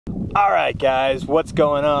Alright guys, what's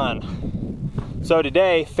going on? So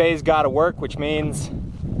today, Faye's gotta work, which means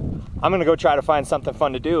I'm gonna go try to find something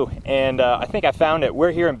fun to do. And I think I found it. We're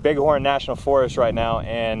here in Bighorn National Forest right now,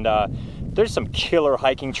 and there's some killer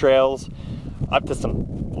hiking trails up to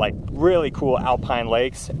some like really cool alpine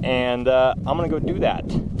lakes, and I'm gonna go do that.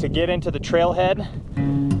 To get into the trailhead,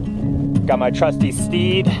 got my trusty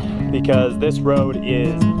steed because this road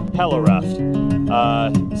is hella rough.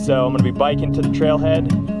 So I'm gonna be biking to the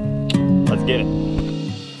trailhead. Let's get it.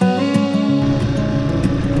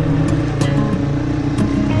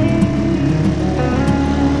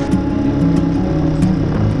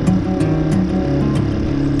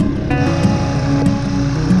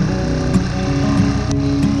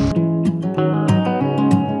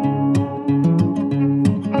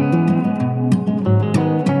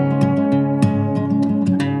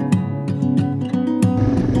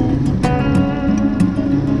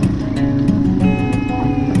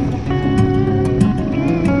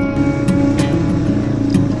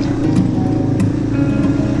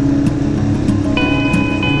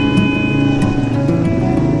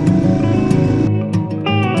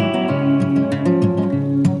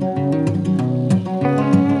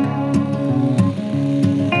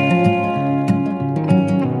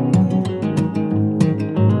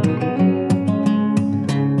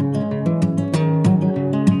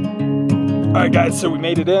 Alright guys, so we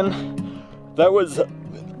made it in. That was,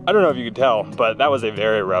 I don't know if you could tell, but that was a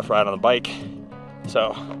very rough ride on the bike.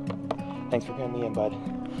 So, thanks for getting me in, bud.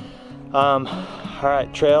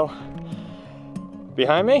 Alright, trail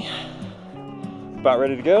behind me. About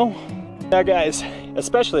ready to go. Now guys,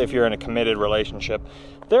 especially if you're in a committed relationship,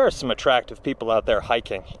 there are some attractive people out there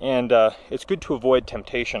hiking, and it's good to avoid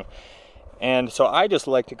temptation. And so I just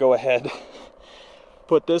like to go ahead,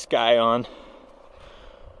 put this guy on.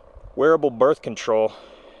 Wearable birth control.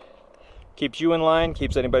 Keeps you in line,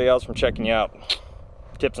 keeps anybody else from checking you out.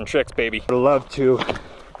 Tips and tricks, baby. I'd love to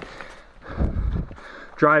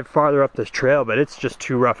drive farther up this trail, but it's just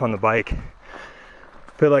too rough on the bike.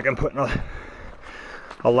 I feel like I'm putting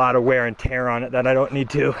a lot of wear and tear on it that I don't need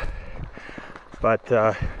to. But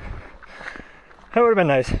that would have been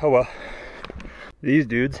nice. Oh well. These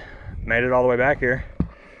dudes made it all the way back here.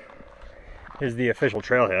 Here's the official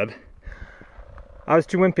trailhead. I was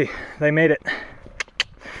too wimpy. They made it.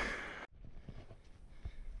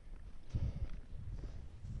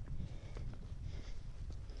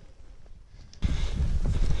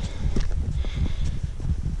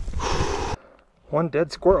 One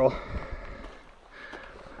dead squirrel.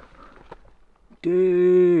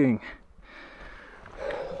 Dang.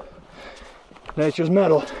 Nature's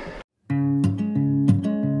metal.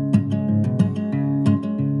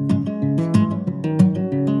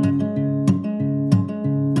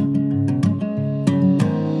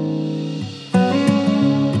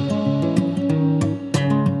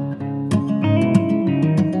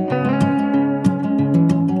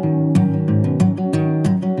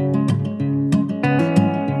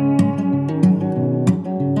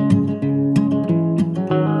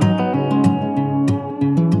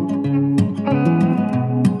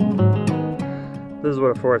 This is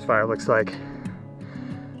what a forest fire looks like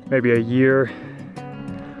maybe a year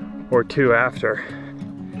or two after.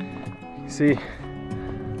 You see,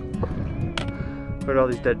 look at all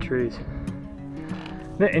these dead trees.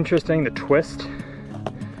 Isn't it interesting, the twist?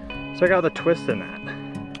 Check out the twist in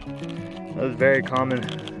that. That is very common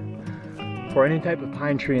for any type of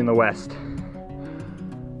pine tree in the West.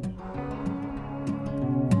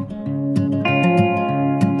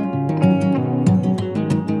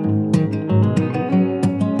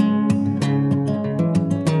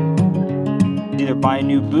 Either buy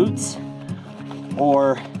new boots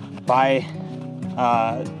or buy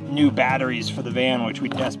new batteries for the van, which we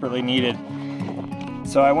desperately needed.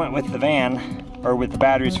 So I went with the van, or with the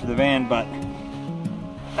batteries for the van, but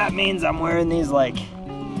that means I'm wearing these like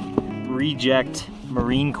reject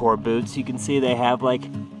Marine Corps boots. You can see they have like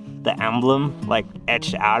the emblem like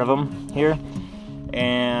etched out of them here,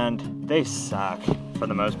 and they suck for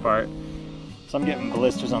the most part. So I'm getting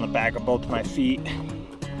blisters on the back of both my feet.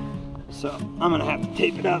 So I'm gonna have to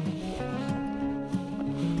tape it up.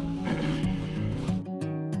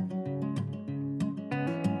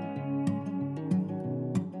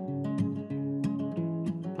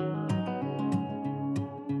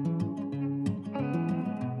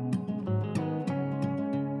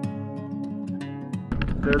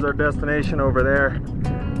 There's our destination over there.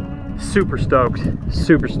 Super stoked,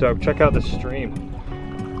 super stoked. Check out the stream.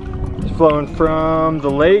 It's flowing from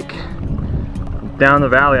the lake down the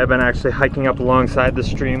valley. I've been actually hiking up alongside the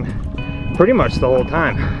stream pretty much the whole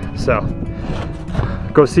time. So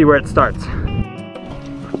go see where it starts.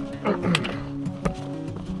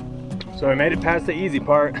 So we made it past the easy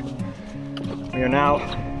part. We are now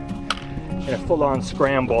in a full-on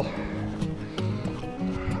scramble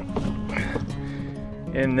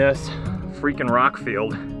in this freaking rock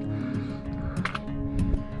field.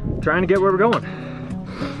 Trying to get where we're going.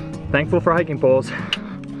 Thankful for hiking poles.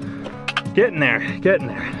 Getting there, getting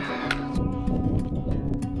there.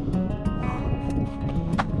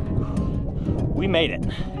 We made it.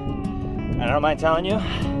 And I don't mind telling you,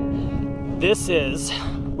 this is,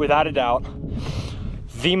 without a doubt,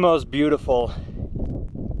 the most beautiful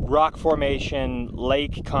rock formation,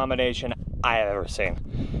 lake combination I have ever seen.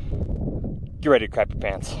 Get ready to crap your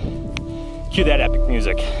pants. Cue that epic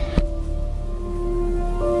music.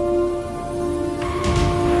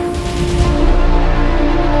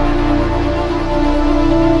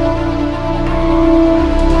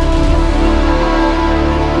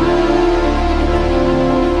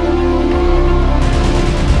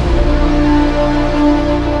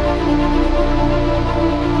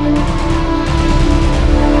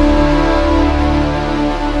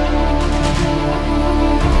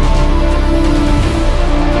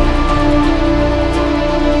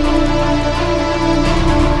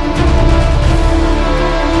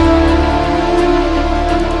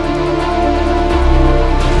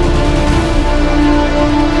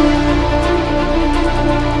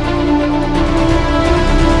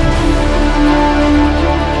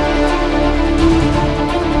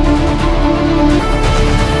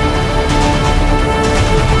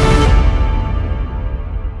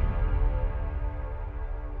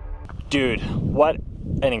 Dude, what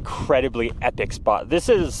an incredibly epic spot. This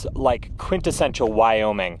is like quintessential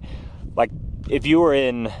Wyoming. Like if you were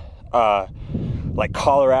in like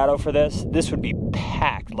Colorado for this would be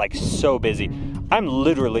packed, like so busy. I'm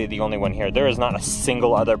literally the only one here. There is not a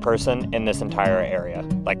single other person in this entire area.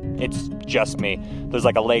 Like it's just me. There's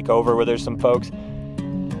like a lake over where there's some folks.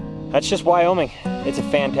 That's just Wyoming. It's a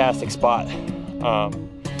fantastic spot. All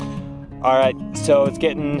right, so it's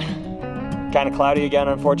getting kind of cloudy again,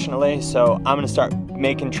 unfortunately, so I'm gonna start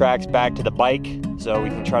making tracks back to the bike so we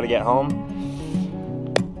can try to get home.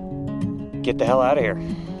 Get the hell out of here.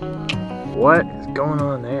 What is going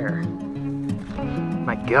on there?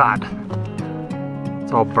 My God.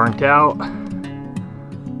 It's all burnt out.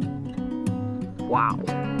 Wow.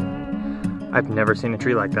 I've never seen a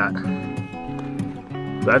tree like that.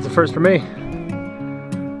 That's a first for me.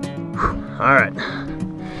 All right.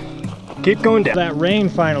 Keep going down. That rain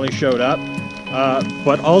finally showed up.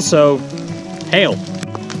 But also hail.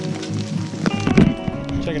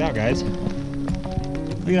 Check it out, guys.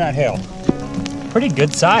 Look at that hail. Pretty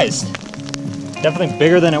good sized. Definitely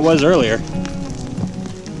bigger than it was earlier.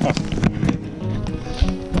 Huh.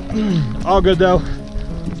 All good though.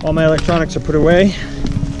 All my electronics are put away.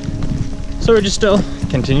 So we're just still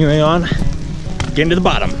continuing on, getting to the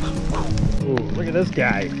bottom. Ooh, look at this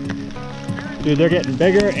guy. Dude, they're getting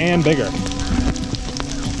bigger and bigger.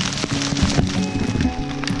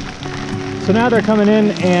 So now they're coming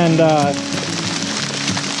in and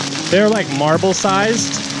they're like marble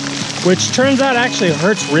sized, which turns out actually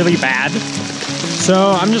hurts really bad. So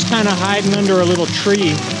I'm just kind of hiding under a little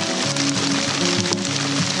tree,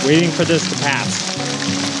 waiting for this to pass.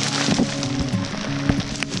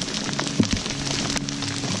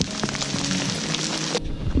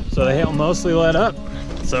 So the hail mostly let up,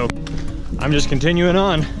 so I'm just continuing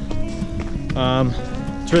on.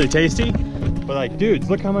 It's really tasty, but like, dudes,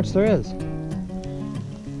 look how much there is.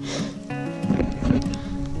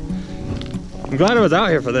 I'm glad I was out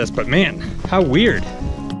here for this, but man, how weird.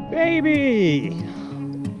 Baby!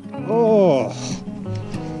 Oh,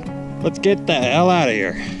 let's get the hell out of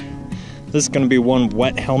here. This is gonna be one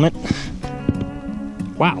wet helmet.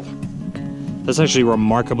 Wow, that's actually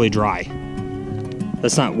remarkably dry.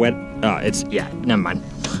 That's not wet, yeah, never mind.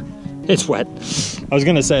 It's wet. I was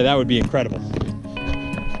gonna say that would be incredible.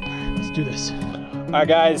 Let's do this. All right,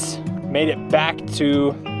 guys, made it back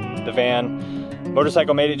to the van.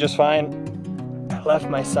 Motorcycle made it just fine. I left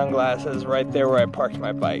my sunglasses right there where I parked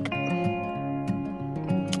my bike.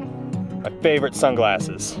 My favorite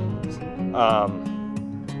sunglasses.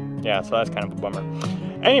 Yeah, so that's kind of a bummer.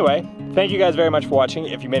 Anyway, thank you guys very much for watching.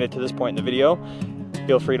 If you made it to this point in the video,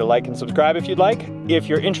 feel free to like and subscribe if you'd like. If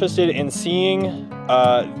you're interested in seeing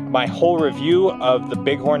my whole review of the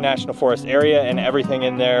Bighorn National Forest area and everything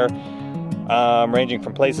in there, ranging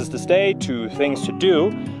from places to stay to things to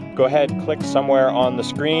do, go ahead and click somewhere on the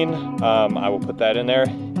screen. I will put that in there.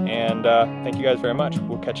 And thank you guys very much.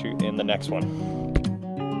 We'll catch you in the next one.